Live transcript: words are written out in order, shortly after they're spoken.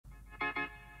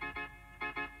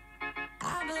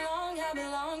I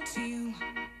belong to you.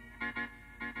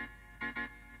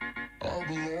 I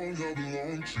belong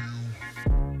to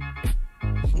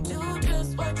you. Do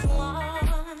just what you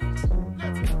want.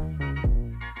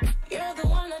 You're the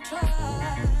one I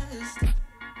trust.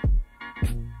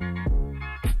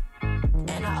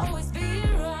 And I always be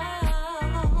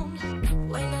around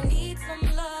when I need some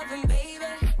loving, baby.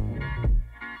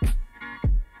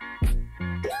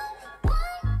 No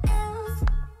one else.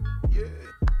 Yeah.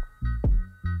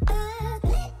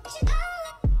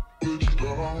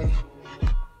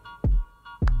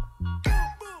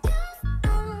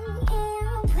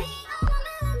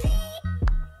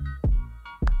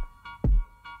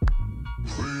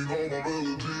 Let you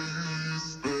down.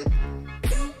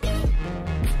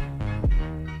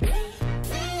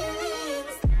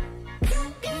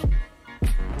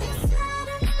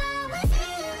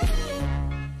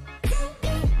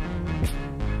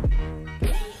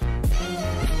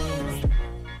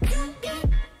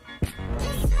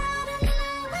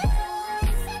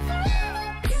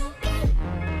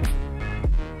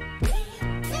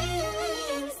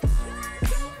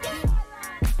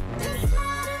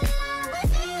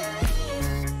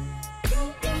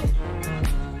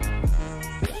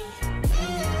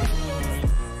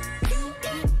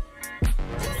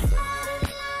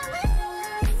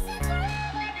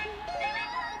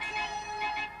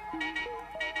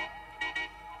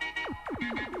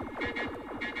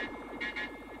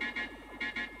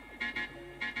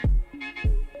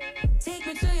 Take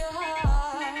me to your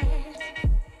heart.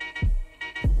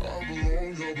 I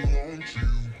belong to you.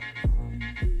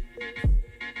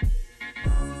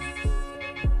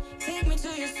 Take me to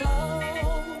your soul.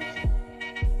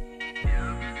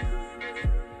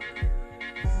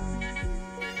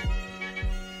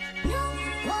 No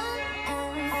one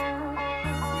else.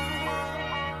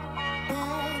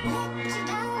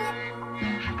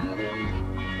 Let you down.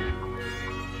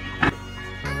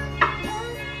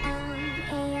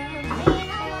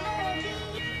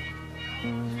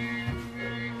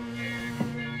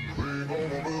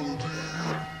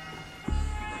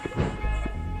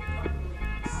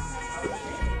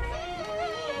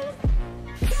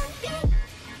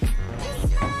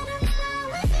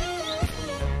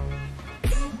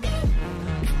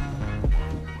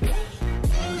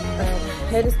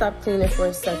 I had to stop cleaning for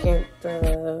a second.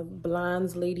 The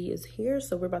blinds lady is here,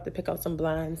 so we're about to pick out some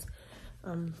blinds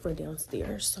for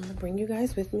downstairs. So I'm gonna bring you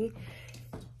guys with me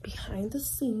behind the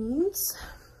scenes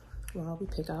while we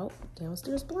pick out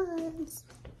downstairs blinds.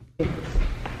 Sorry,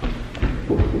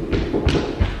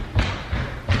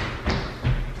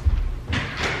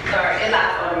 it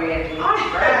locked on me. All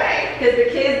right. Because the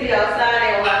kids be outside,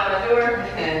 they will lock my door.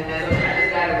 And so I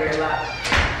just gotta wear a lock.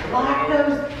 Lock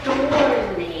those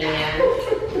doors, man.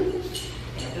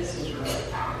 This is really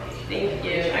funny. Thank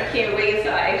you. I can't wait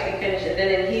until I actually finish it. Then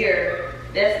in here,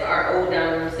 that's our old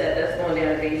dining room set. That's going down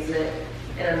the basement.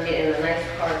 And I'm getting a nice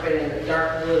carpet and a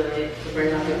dark wood to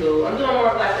bring out the glue. I'm doing more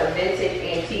of like a vintage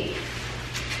antique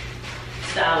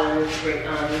style in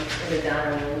the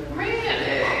dining room.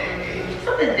 Really?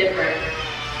 Something different.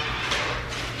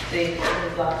 See,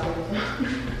 there's lots of them.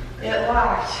 It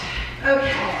locked.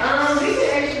 Okay.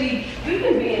 We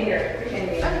can be in here. We can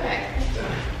be in here. Okay.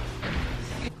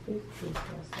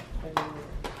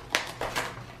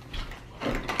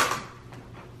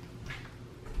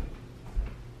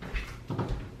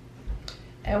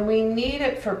 And we need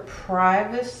it for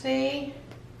privacy.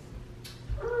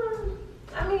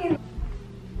 I mean,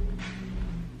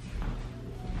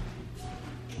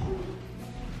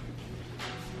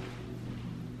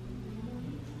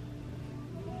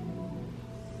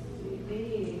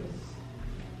 These.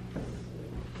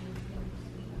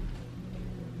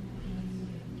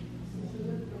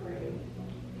 Okay,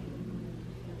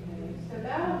 so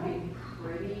that would be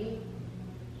pretty.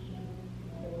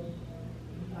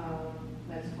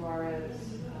 As far as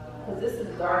because this is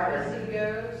darker privacy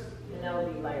goes. and that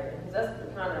would be lighter. Because that's the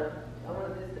kind of, I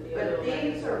want this to be a But little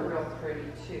these lighter. are real pretty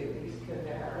too, these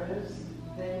Cadaveras.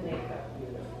 They make up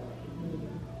beautifully.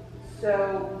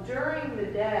 So during the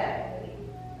day,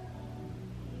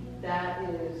 that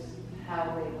is how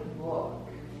they would look.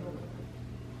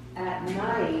 At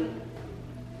night,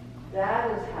 that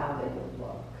is how they would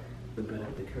look. We put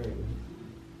up the curtain.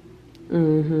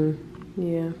 Mm-hmm.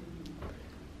 Yeah.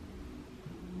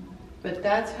 But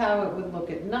that's how it would look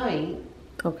at night.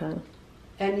 Okay.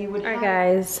 And you would All have...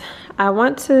 right, guys. I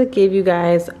want to give you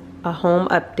guys a home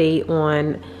update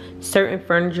on certain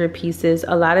furniture pieces.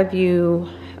 A lot of you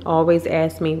always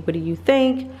ask me, what do you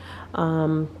think?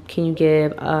 Can you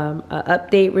give an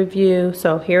update review?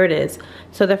 So here it is.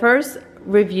 So the first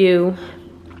review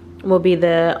will be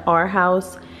the Our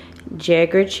House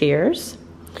Jagger chairs.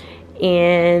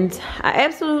 And I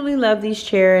absolutely love these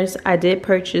chairs. I did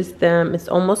purchase them. It's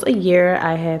almost a year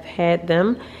I have had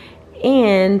them.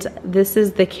 And this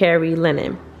is the Carry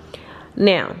linen.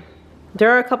 Now, there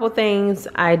are a couple things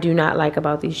I do not like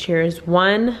about these chairs.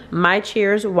 One, my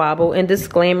chairs wobble. And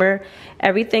disclaimer,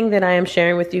 everything that I am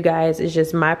sharing with you guys is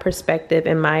just my perspective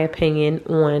and my opinion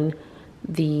on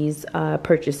these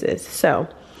purchases. So,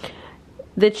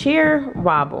 the chair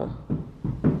wobble.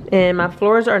 And my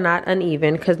floors are not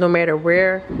uneven because no matter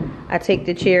where I take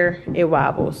the chair, it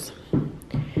wobbles.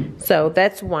 So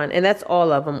that's one. And that's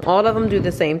all of them. All of them do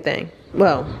the same thing.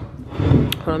 Well,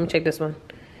 hold on, let me check this one.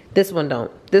 This one don't.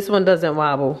 This one doesn't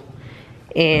wobble.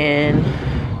 And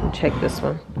check this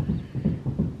one.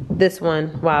 This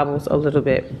one wobbles a little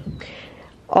bit.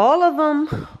 All of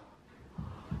them,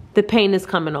 the paint is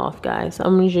coming off, guys.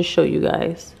 I'm going to just show you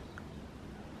guys.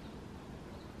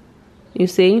 You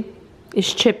see?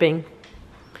 It's chipping.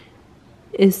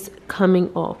 It's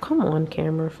coming off. Come on,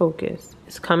 camera, focus.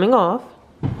 It's coming off.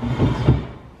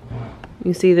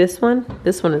 You see this one?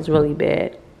 This one is really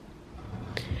bad.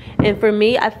 And for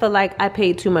me, I feel like I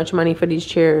paid too much money for these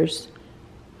chairs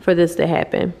for this to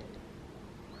happen.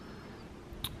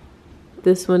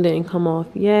 This one didn't come off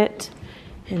yet.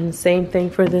 And the same thing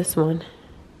for this one.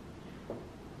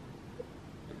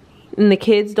 And the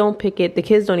kids don't pick it. The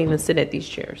kids don't even sit at these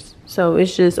chairs. So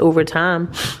it's just over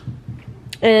time.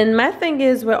 And my thing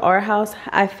is with our house,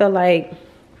 I feel like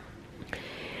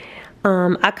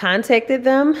I contacted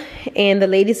them and the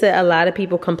lady said a lot of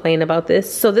people complain about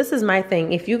this. So this is my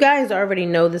thing. If you guys already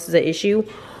know this is an issue,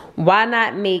 why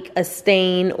not make a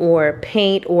stain or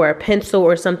paint or a pencil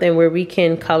or something where we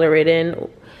can color it in?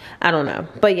 I don't know.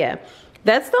 But yeah.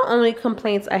 That's the only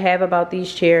complaints I have about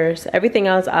these chairs. Everything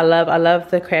else I love. I love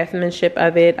the craftsmanship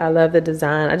of it. I love the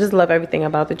design. I just love everything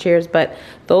about the chairs. But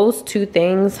those two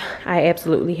things I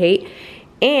absolutely hate.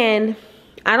 And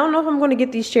I don't know if I'm going to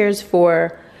get these chairs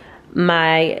for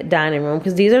my dining room.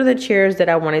 Because these are the chairs that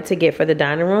I wanted to get for the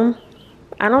dining room.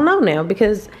 I don't know now.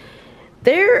 Because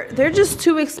they're just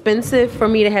too expensive for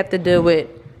me to have to deal with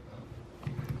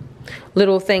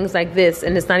little things like this.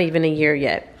 And it's not even a year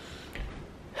yet.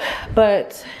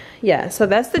 But yeah, so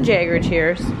that's the Jagger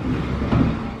chairs.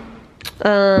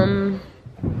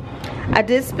 I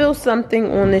did spill something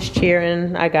on this chair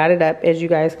and I got it up, as you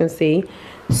guys can see.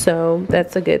 So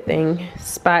that's a good thing.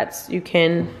 Spots, you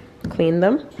can clean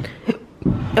them.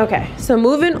 Okay, so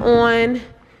moving on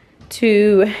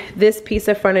to this piece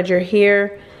of furniture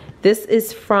here. This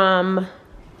is from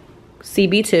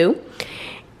CB2.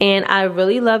 And I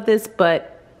really love this,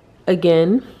 but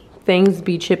again, things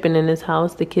be chipping in this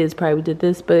house. The kids probably did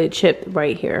this, but it chipped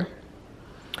right here.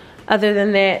 Other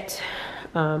than that,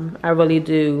 I really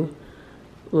do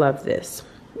love this.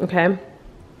 Okay.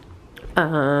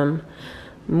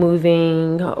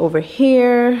 Moving over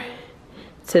here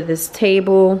to this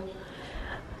table.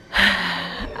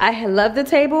 I love the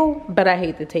table, but I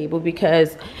hate the table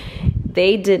because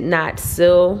they did not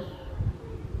seal.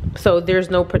 So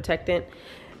there's no protectant.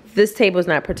 This table is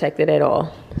not protected at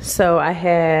all. So I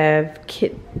have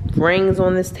rings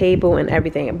on this table and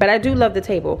everything. But I do love the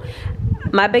table.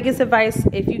 My biggest advice,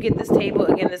 if you get this table,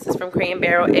 again, this is from Crate and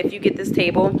Barrel. If you get this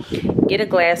table, get a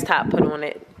glass top put on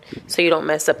it so you don't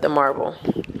mess up the marble.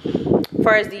 As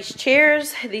far as these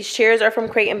chairs are from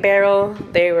Crate and Barrel.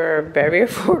 They were very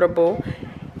affordable.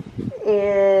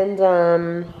 And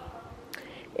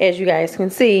as you guys can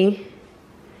see,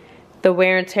 the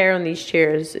wear and tear on these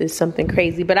chairs is something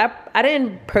crazy. But I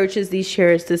didn't purchase these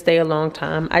chairs to stay a long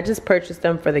time. I just purchased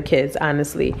them for the kids,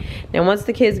 honestly. Now, once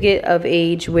the kids get of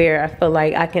age where I feel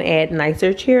like I can add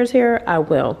nicer chairs here, I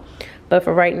will. But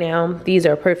for right now, these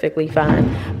are perfectly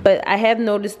fine. But I have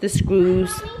noticed the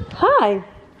screws. Hi.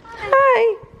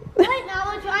 Hi. Right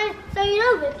now, we're trying to say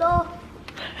it though.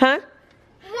 Huh?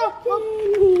 No,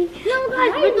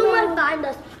 guys, we're doing find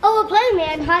us. Oh, we're playing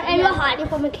manhunt and you're hiding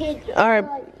from a kid. All right.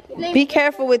 Be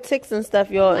careful with ticks and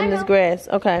stuff, y'all, in this grass.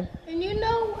 Okay. And you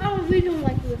know, I really don't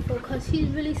like UFO because he's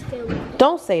really scary.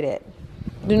 Don't say that.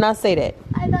 Do not say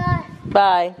that. Bye-bye.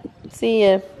 Bye. See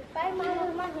ya. Bye,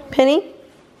 Mom. Penny?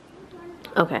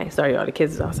 Okay, sorry, y'all. The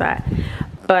kids is outside.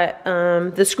 But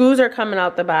the screws are coming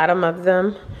out the bottom of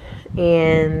them.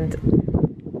 And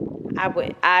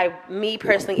me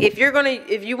personally, if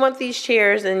you want these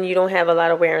chairs and you don't have a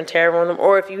lot of wear and tear on them,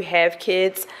 or if you have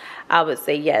kids, I would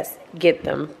say yes, get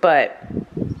them. But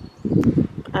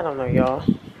I don't know, y'all.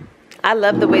 I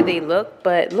love the way they look,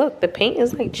 but look, the paint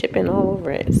is like chipping all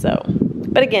over it. So,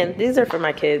 but again, these are for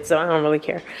my kids, so I don't really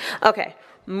care. Okay,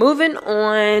 moving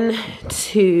on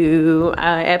to,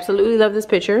 I absolutely love this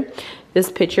picture.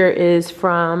 This picture is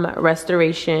from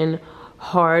Restoration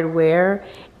Hardware,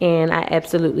 and I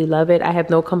absolutely love it. I have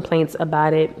no complaints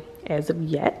about it as of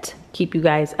yet. Keep you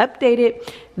guys updated.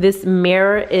 This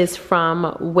mirror is from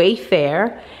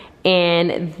Wayfair,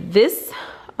 and this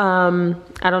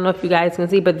I don't know if you guys can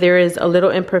see, but there is a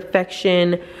little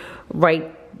imperfection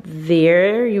right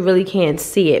there. You really can't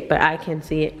see it, but I can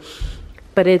see it.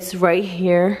 But it's right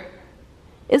here.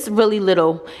 It's really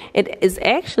little. It is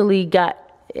actually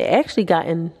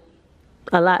gotten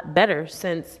a lot better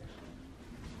since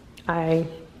I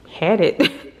had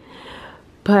it.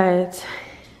 But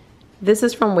this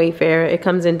is from Wayfair. It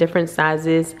comes in different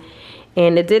sizes,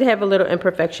 and it did have a little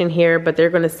imperfection here, but they're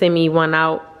gonna send me one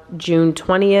out June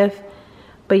 20th.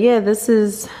 But yeah, this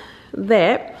is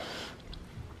that.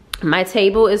 My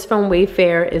table is from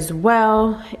Wayfair as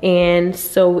well, and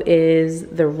so is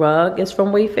the rug is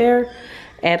from Wayfair.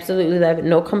 Absolutely love it,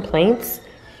 no complaints.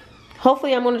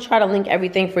 Hopefully I'm going to try to link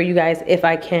everything for you guys if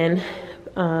I can.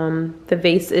 The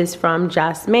vase is from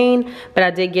Joss Main, but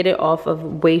I did get it off of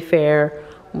Wayfair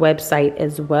website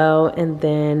as well. And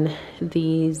then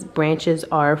these branches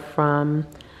are from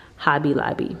Hobby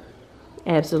Lobby.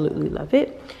 Absolutely love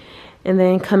it. And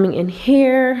then coming in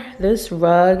here, this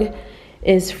rug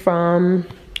is from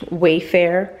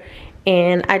Wayfair,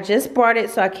 and I just bought it,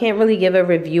 so I can't really give a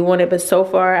review on it, but so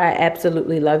far I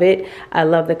absolutely love it. I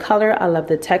love the color, I love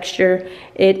the texture.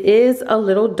 It is a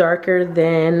little darker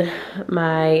than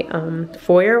my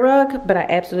foyer rug, but I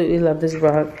absolutely love this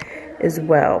rug as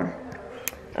well.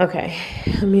 Okay,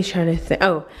 let me try to think.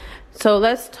 Oh, so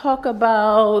let's talk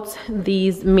about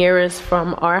these mirrors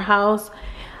from our house.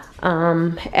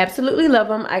 Absolutely love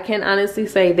them. I can honestly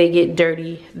say they get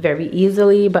dirty very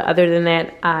easily, but other than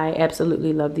that, I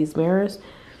absolutely love these mirrors.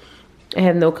 I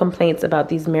have no complaints about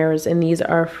these mirrors, and these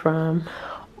are from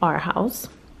our house.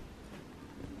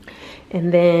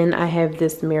 And then I have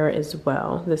this mirror as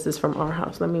well. This is from our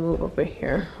house. Let me move over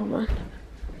here. Hold on.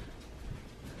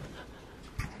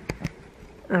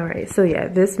 All right, so yeah,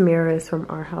 this mirror is from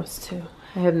our house too.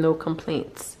 I have no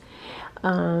complaints.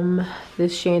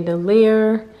 This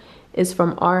chandelier is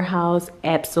from our house.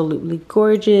 Absolutely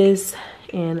gorgeous,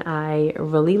 and I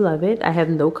really love it. I have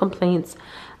no complaints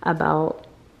about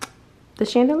the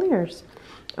chandeliers.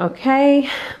 Okay,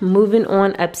 moving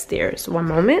on upstairs. One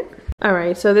moment. All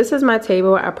right, so this is my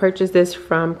table. I purchased this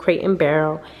from Crate and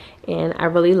Barrel, and I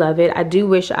really love it. I do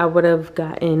wish I would have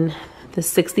gotten the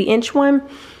 60-inch one.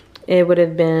 It would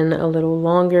have been a little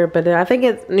longer, but I think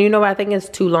it's, you know, I think it's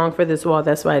too long for this wall.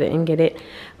 That's why I didn't get it.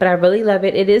 But I really love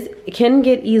it. It can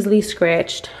get easily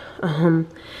scratched, so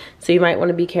you might want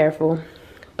to be careful.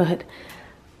 But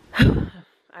out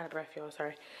of breath, y'all.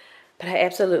 Sorry. But I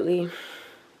absolutely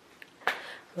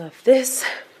love this.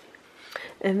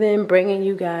 And then bringing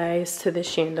you guys to the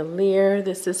chandelier.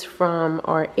 This is from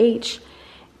RH.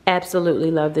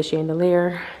 Absolutely love the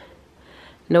chandelier.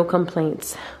 No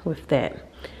complaints with that.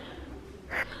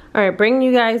 All right, bringing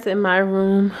you guys in my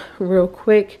room real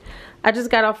quick. I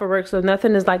just got off of work, so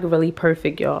nothing is like really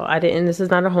perfect, y'all. This is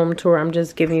not a home tour. I'm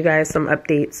just giving you guys some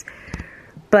updates.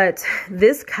 But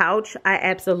this couch, I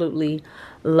absolutely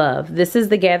love. This is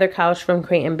the Gather couch from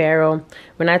Crate and Barrel.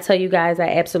 When I tell you guys, I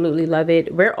absolutely love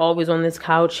it. We're always on this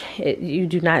couch. You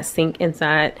do not sink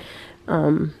inside.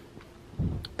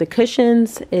 The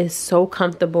cushions is so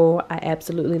comfortable. I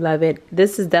absolutely love it.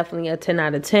 This is definitely a 10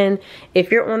 out of 10. If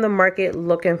you're on the market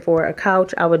looking for a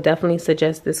couch, I would definitely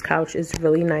suggest this couch. Is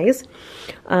really nice.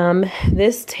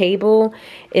 This table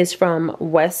is from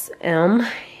West Elm.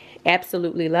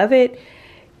 Absolutely love it.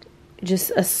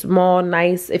 Just a small,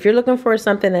 nice, if you're looking for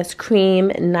something that's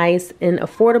cream, nice, and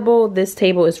affordable, this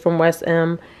table is from West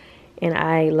Elm, and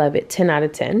I love it. 10 out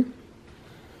of 10.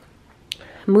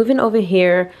 Moving over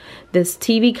here, this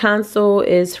TV console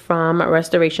is from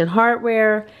Restoration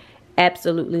Hardware.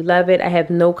 Absolutely love it. I have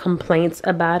no complaints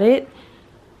about it.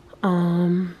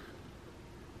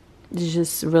 It's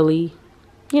just really,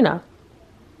 you know,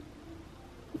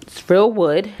 it's real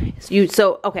wood.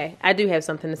 Okay, I do have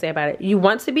something to say about it. You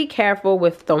want to be careful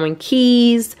with throwing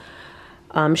keys,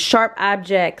 sharp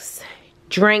objects,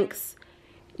 drinks.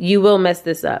 You will mess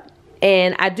this up.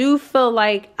 And I do feel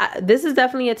like this is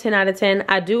definitely a 10 out of 10.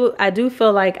 I do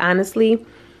feel like, honestly,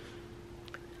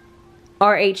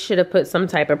 RH should have put some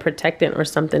type of protectant or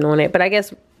something on it. But I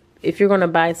guess if you're going to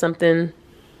buy something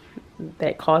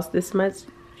that costs this much,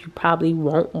 you probably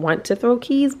won't want to throw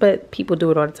keys. But people do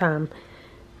it all the time.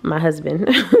 My husband,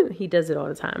 he does it all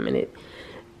the time. And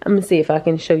I'm going to see if I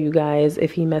can show you guys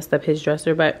if he messed up his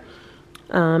dresser. But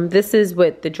this is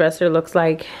what the dresser looks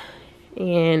like.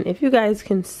 And if you guys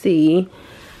can see,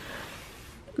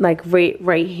 like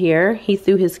right here. He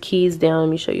threw his keys down. Let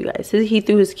me show you guys. He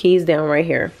threw his keys down right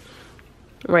here.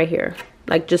 Right here.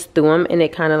 Like just threw them, and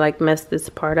it kind of like messed this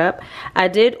part up. I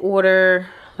did order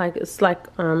like, it's like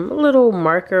a little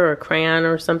marker or crayon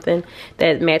or something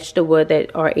that matched the wood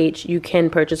that RH, you can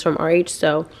purchase from RH.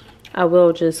 So I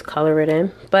will just color it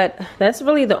in. But that's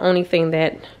really the only thing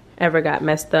that ever got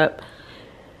messed up.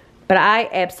 But I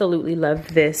absolutely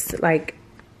love this. Like,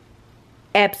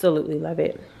 absolutely love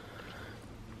it.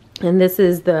 And this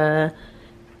is the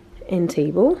end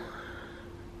table.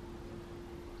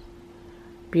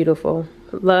 Beautiful.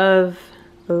 Love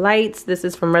the lights. This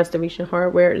is from Restoration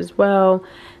Hardware as well.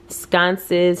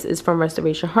 Sconces is from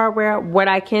Restoration Hardware. What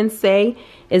I can say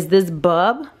is this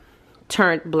bulb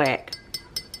turned black.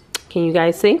 Can you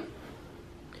guys see?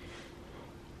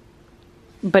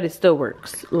 But it still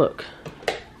works. Look.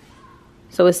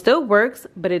 So it still works,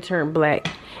 but it turned black.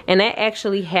 And that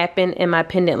actually happened in my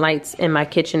pendant lights in my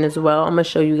kitchen as well. I'm going to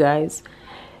show you guys.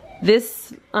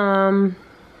 This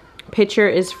picture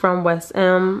is from West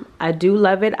M. I do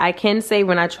love it. I can say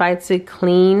when I try to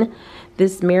clean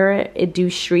this mirror, it do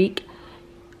shriek.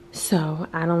 So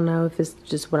I don't know if it's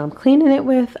just what I'm cleaning it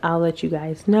with. I'll let you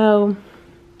guys know.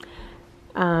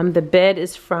 The bed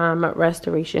is from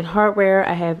Restoration Hardware.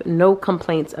 I have no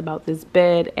complaints about this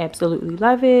bed. Absolutely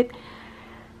love it.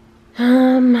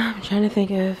 I'm trying to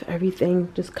think of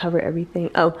everything. Just cover everything.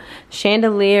 Oh,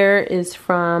 chandelier is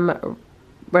from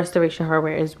Restoration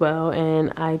Hardware as well,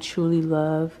 and I truly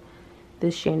love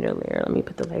this chandelier. Let me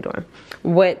put the light on.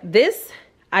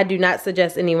 I do not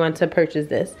suggest anyone to purchase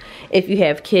this. If you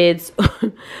have kids,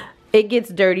 it gets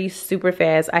dirty super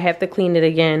fast. I have to clean it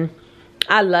again.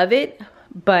 I love it,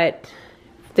 but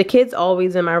the kids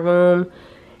always in my room,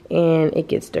 and it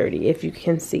gets dirty. If you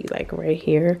can see, like right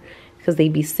here, because they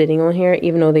be sitting on here,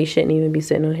 even though they shouldn't even be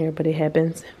sitting on here, but it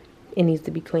happens. It needs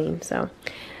to be clean. So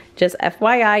just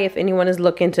FYI, if anyone is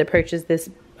looking to purchase this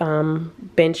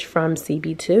bench from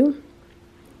CB2.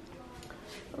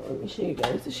 Let me show you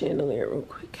guys the chandelier real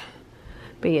quick.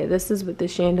 But yeah, this is what the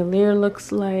chandelier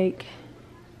looks like.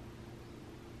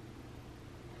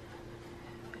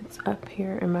 It's up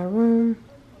here in my room.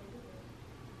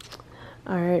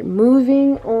 All right,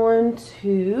 moving on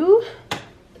to,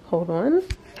 hold on.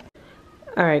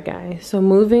 All right, guys, so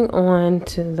moving on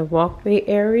to the walkway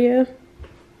area.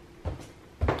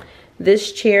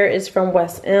 This chair is from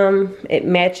West M. It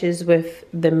matches with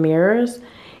the mirrors,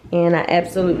 and I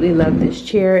absolutely love this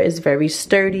chair. It's very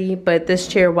sturdy, but this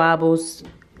chair wobbles.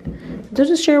 Does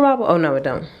this chair wobble? Oh, no, it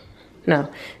don't.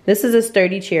 No, this is a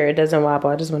sturdy chair. It doesn't wobble.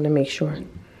 I just want to make sure.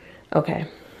 Okay,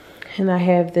 and I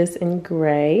have this in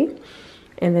gray,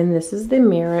 and then this is the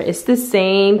mirror. It's the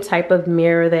same type of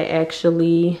mirror that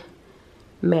actually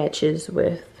matches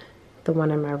with the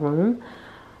one in my room.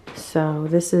 So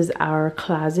this is our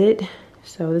closet.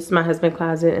 So this is my husband's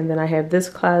closet, and then I have this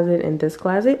closet and this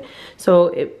closet. So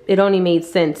it only made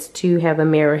sense to have a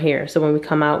mirror here, so when we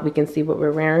come out we can see what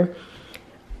we're wearing.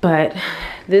 But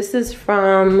this is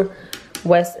from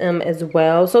West M as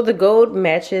well. So the gold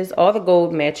matches, all the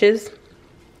gold matches,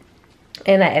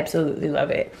 and I absolutely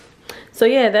love it. So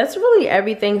yeah, that's really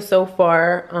everything so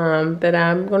far that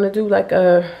I'm gonna do like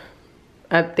a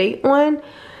update on.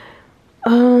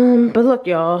 But look,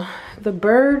 y'all, the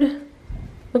bird,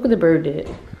 look what the bird did.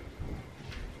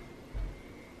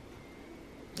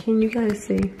 Can you guys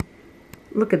see?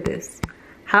 Look at this.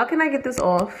 How can I get this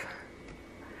off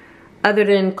other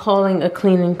than calling a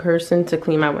cleaning person to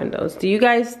clean my windows? Do you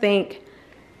guys think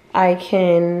I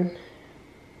can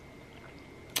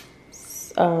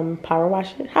power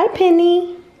wash it? Hi,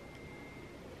 Penny.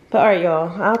 But all right,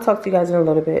 y'all, I'll talk to you guys in a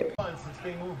little bit. Hi, guys.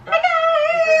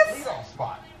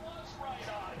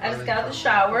 I just got out the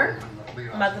shower.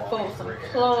 I'm about to fold some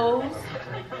clothes,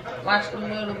 watch a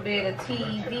little bit of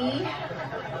TV,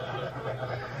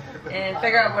 and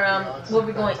figure out what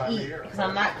we're going to eat, because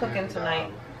I'm not cooking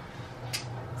tonight.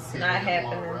 It's not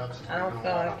happening. I don't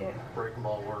feel like it. Break them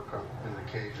all work up in the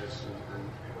cages, and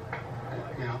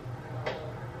you know,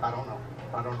 I don't know.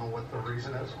 I don't know what the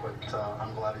reason is, but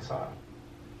I'm glad he saw it.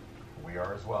 We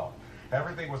are as well.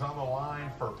 Everything was on the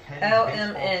line for Penn's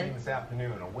baseball team this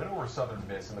afternoon. A win over Southern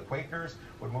Miss, and the Quakers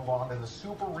would move on to the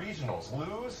Super Regionals.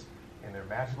 Lose, and their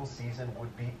magical season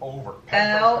would be over.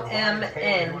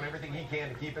 LMN. Doing everything he can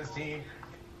to keep his team.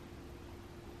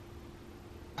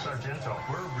 Sargento,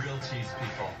 we're real cheese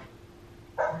people.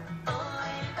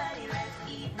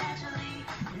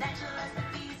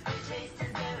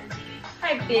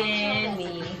 Hi,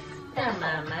 Benny. Hi,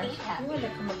 Mama. You want to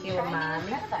come up here with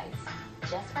Mommy?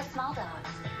 Just for small dogs.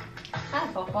 Hi,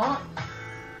 Papa.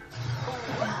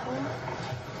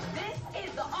 This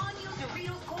is the all-new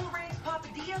Doritos Cool Ranch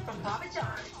Papadilla Jeulia from Papa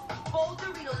John's. Bold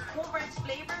Doritos cornbread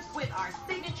flavors with our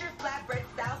signature flatbread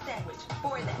style sandwich.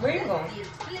 For the Where you going?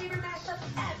 flavor mashup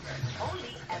ever.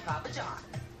 Only at Papa John's.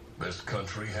 This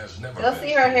country has never You'll been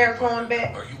see her hair so going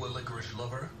back. Are you a licorice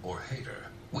lover or hater?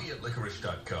 We at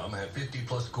licorice.com have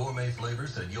 50+ gourmet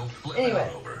flavors that you'll flip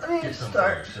out over. Get some for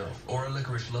yourself or a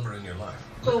licorice lover in your life.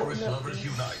 Licorice lovers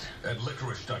unite at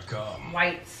licorice.com.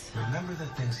 Whites. Remember the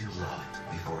things you loved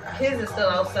before Kids are still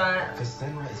outside.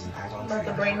 Fasenra is an add-on. I'm about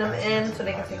to bring them in so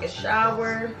they can take a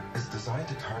shower. It's designed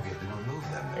to target and remove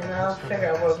them. And I'll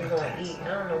figure out what we're going to eat. I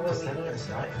don't know what we're Fasenra eating is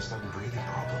not tonight. for sudden breathing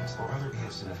problems or other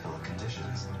eosinophilic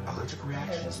conditions. Allergic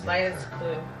reactions. The slightest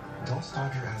clue. Don't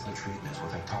start your asthma treatments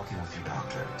without talking with your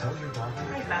doctor. Tell your doctor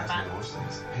if your asthma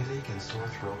worsens. Headache and sore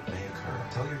throat may occur.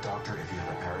 Tell your doctor if you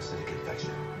have a parasitic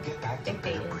infection. Get back to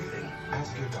better breathing.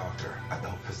 Ask your doctor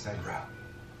about Fasenra.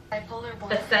 Bipolar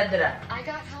 1. Fasenra. I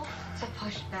got help to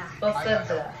push back.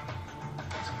 Fasenra.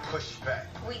 Push back.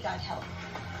 We got help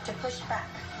to push back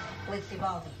with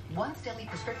Lybalvi. Once daily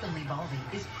prescription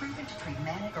Lybalvi is proven to treat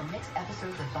manic or mixed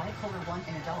episodes of bipolar 1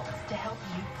 in adults to help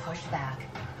you push back.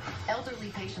 Elderly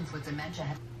patients with dementia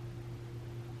have...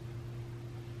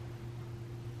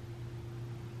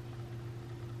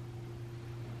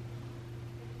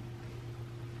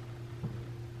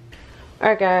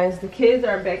 Alright guys, the kids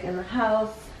are back in the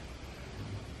house.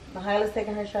 Mahila's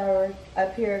taking her shower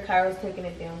up here. Kyra's taking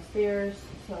it downstairs.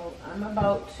 So I'm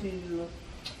about to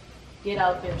get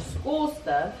out their school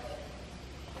stuff.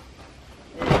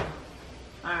 And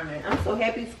iron it. I'm so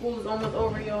happy school is almost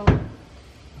over, y'all.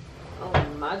 Oh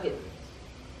my goodness.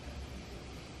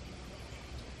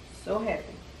 So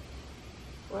happy.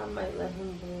 Or I might let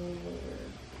him bring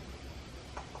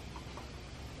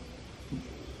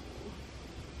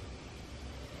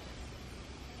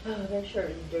Oh, that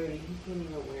shirt is dirty. He can't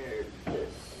even wear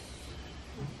this.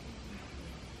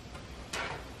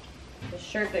 The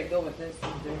shirt that go with this is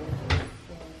dirty.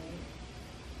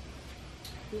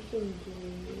 So he can do...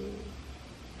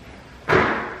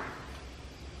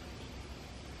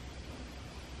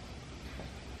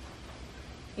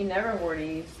 He never wore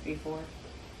these before,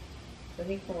 so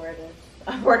he can wear this.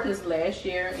 I wore this last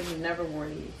year and he never wore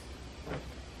these.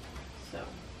 So,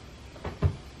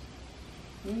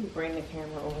 let me bring the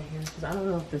camera over here because I don't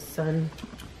know if the sun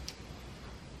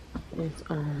is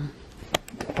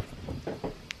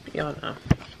y'all know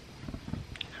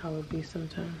how it be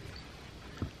sometimes.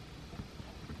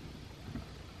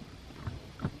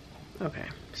 Okay,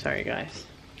 sorry guys.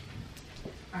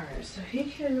 Alright, so he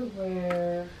can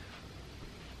wear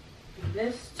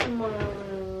this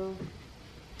tomorrow,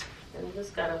 and I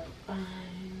just gotta find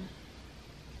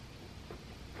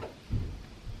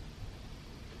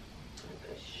like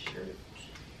a shirt.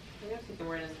 I guess he can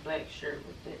wear this black shirt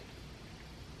with it.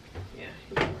 Yeah,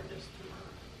 he can wear this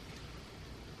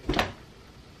tomorrow.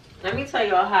 Let me tell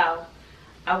y'all how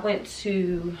I went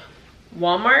to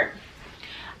Walmart.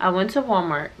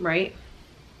 Right?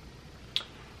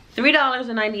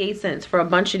 $3.98 for a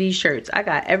bunch of these shirts. I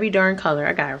got every darn color.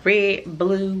 I got red,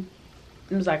 blue.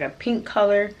 It was like a pink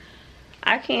color.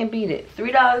 I can't beat it.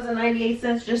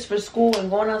 $3.98 just for school and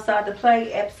going outside to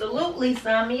play. Absolutely,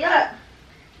 sign me up.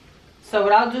 So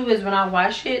what I'll do is when I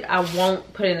wash it, I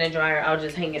won't put it in the dryer. I'll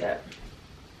just hang it up.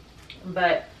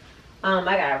 But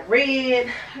I got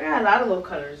red. I got a lot of little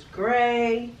colors.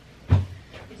 Gray.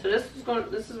 So this is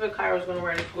what Kyra's gonna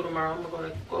wear to school tomorrow. I'm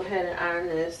gonna go ahead and iron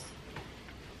this.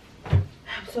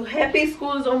 I'm so happy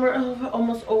school is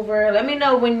almost over. Let me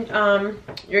know when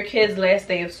your kids' last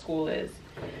day of school is.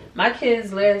 My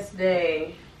kids' last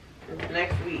day is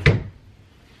next week.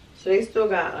 So they still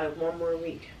got like one more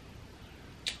week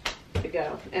to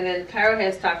go. And then Kyra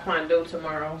has taekwondo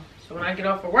tomorrow. So when I get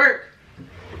off of work,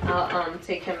 I'll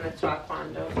take him to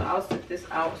taekwondo. So I'll sit this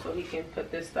out so he can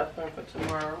put this stuff on for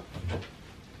tomorrow.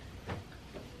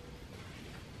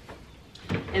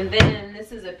 And then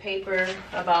this is a paper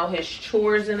about his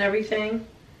chores and everything.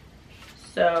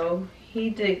 So he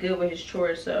did good with his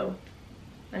chores, so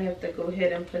I have to go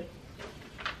ahead and put,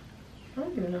 I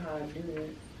don't even know how to do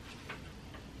this.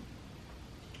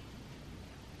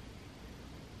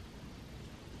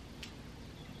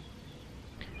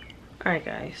 Alright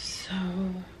guys, so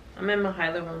I'm in my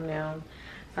Hyla room now.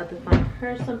 About to find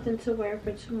her something to wear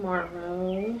for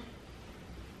tomorrow.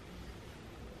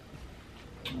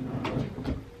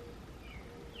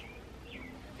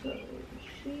 So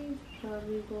she's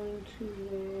probably going to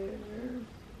wear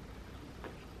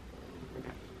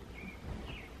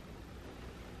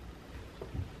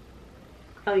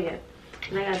oh yeah,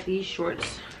 and I got these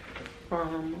shorts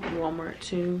from Walmart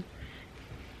too.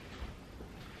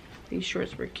 These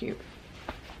shorts were cute.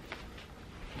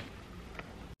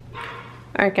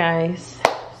 Alright guys,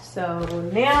 so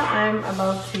now I'm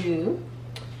about to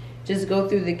just go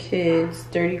through the kids'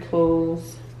 dirty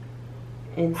clothes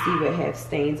and see what have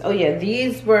stains. Oh yeah,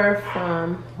 these were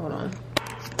from, hold on.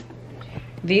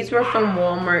 These were from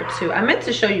Walmart too. I meant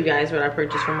to show you guys what I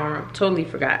purchased from Walmart. Totally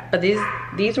forgot. But these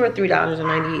were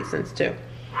 $3.98 too.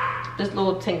 This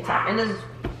little tank top. And it's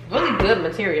really good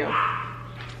material.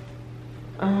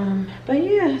 But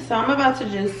yeah, so I'm about to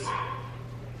just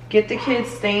get the kids'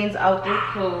 stains out their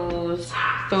clothes,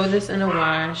 throw this in the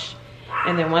wash,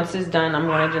 and then once it's done, I'm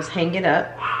gonna just hang it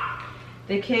up.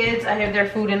 The kids, I have their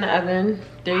food in the oven.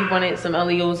 They wanted some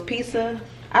Leo's pizza.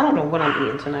 I don't know what I'm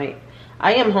eating tonight.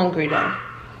 I am hungry though.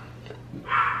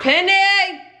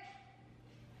 Penny!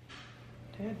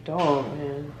 That dog,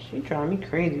 man, she drive me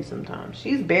crazy sometimes.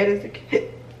 She's bad as the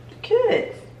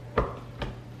kids.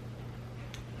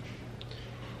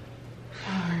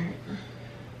 Alright.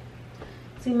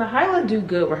 See, Mahyla do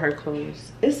good with her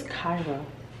clothes. It's Kyra.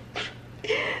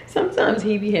 Sometimes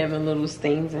he be having little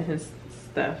stains in his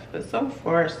stuff, but so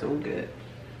far so good.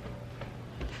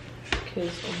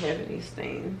 Kids don't have any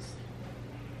stains.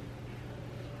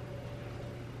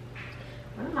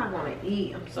 What am I gonna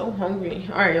eat? I'm so hungry.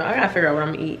 All right, y'all, I gotta figure out what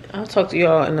I'm gonna eat. I'll talk to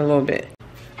y'all in a little bit.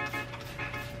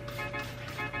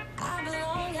 I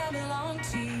belong to you. I belong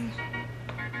to you.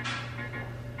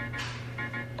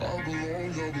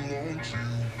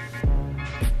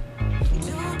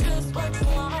 Do just what you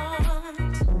want.